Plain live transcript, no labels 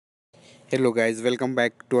Hello guys, welcome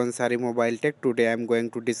back to Ansari Mobile Tech. Today I am going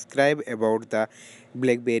to describe about the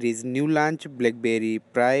Blackberry's new launch Blackberry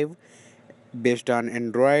Prive based on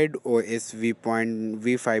Android OS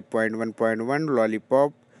V5.1.1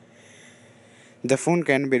 Lollipop. The phone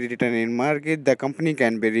can be written in market. The company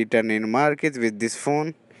can be written in market with this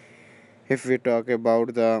phone. If we talk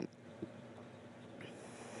about the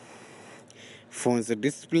phone's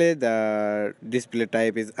display, the display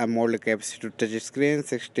type is AMOLED capacitive touch screen,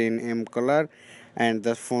 16 color, and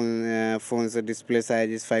the phone's display size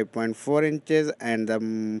is 5.4 inches, and the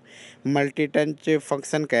multi-touch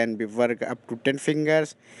function can be work up to 10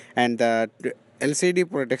 fingers, and the LCD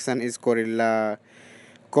protection is Corning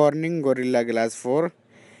Gorilla Glass 4.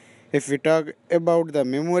 If we talk about the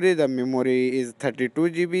memory is 32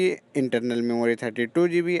 GB, internal memory 32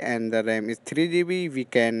 GB, and the RAM is 3 GB. We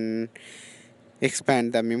can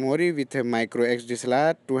expand the memory with a micro SD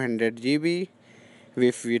slot 200 GB.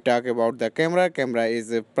 If we talk about the camera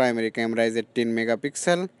is a primary camera is 18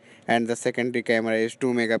 megapixel, and the secondary camera is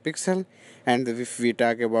 2 megapixel. And if we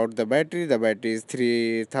talk about the battery is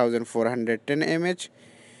 3410 mAh.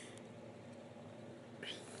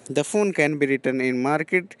 The phone can be written in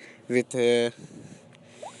market with a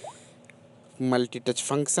multi-touch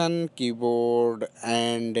function, keyboard,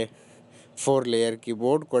 and four-layer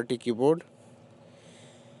keyboard, QWERTY keyboard,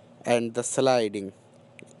 and the sliding.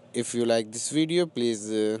 If you like this video,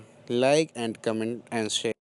 please like and comment and share.